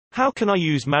How can I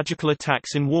use magical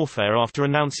attacks in warfare after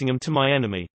announcing them to my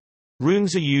enemy?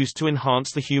 Runes are used to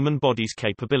enhance the human body's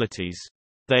capabilities.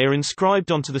 They are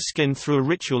inscribed onto the skin through a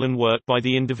ritual and work by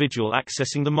the individual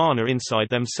accessing the mana inside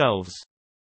themselves.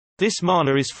 This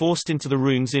mana is forced into the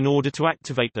runes in order to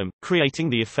activate them, creating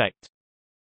the effect.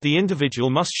 The individual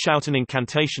must shout an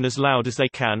incantation as loud as they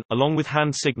can, along with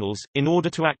hand signals, in order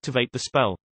to activate the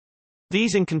spell.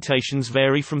 These incantations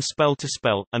vary from spell to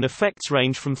spell, and effects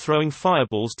range from throwing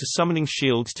fireballs to summoning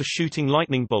shields to shooting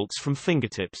lightning bolts from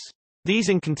fingertips. These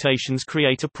incantations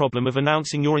create a problem of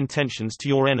announcing your intentions to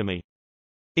your enemy.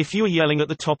 If you are yelling at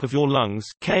the top of your lungs,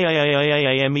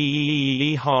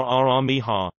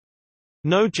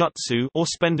 no jutsu, or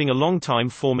spending a long time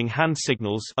forming hand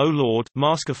signals, O Lord,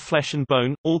 mask of flesh and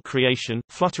bone, all creation,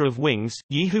 flutter of wings,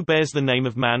 ye who bears the name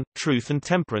of man, truth and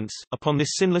temperance, upon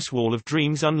this sinless wall of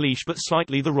dreams unleash but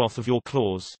slightly the wrath of your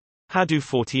claws. Hadu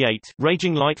 48,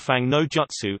 Raging Light Fang no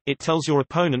Jutsu, it tells your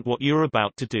opponent what you are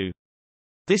about to do.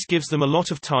 This gives them a lot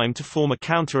of time to form a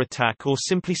counter-attack or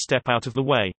simply step out of the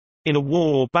way. In a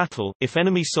war or battle, if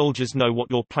enemy soldiers know what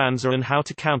your plans are and how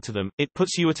to counter them, it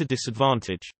puts you at a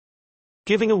disadvantage.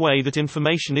 Giving away that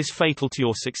information is fatal to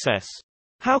your success.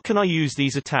 How can I use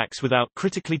these attacks without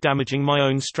critically damaging my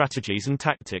own strategies and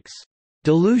tactics?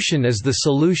 Dilution is the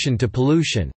solution to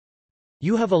pollution.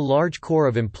 You have a large core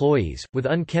of employees, with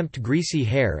unkempt greasy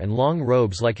hair and long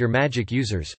robes like your magic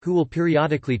users, who will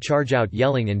periodically charge out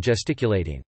yelling and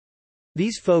gesticulating.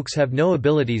 These folks have no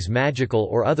abilities magical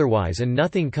or otherwise, and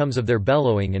nothing comes of their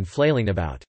bellowing and flailing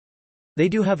about. They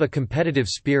do have a competitive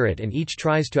spirit and each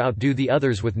tries to outdo the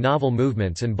others with novel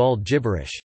movements and bald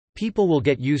gibberish. People will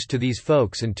get used to these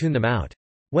folks and tune them out.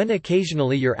 When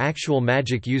occasionally your actual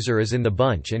magic user is in the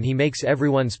bunch and he makes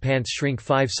everyone's pants shrink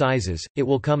 5 sizes, it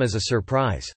will come as a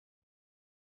surprise.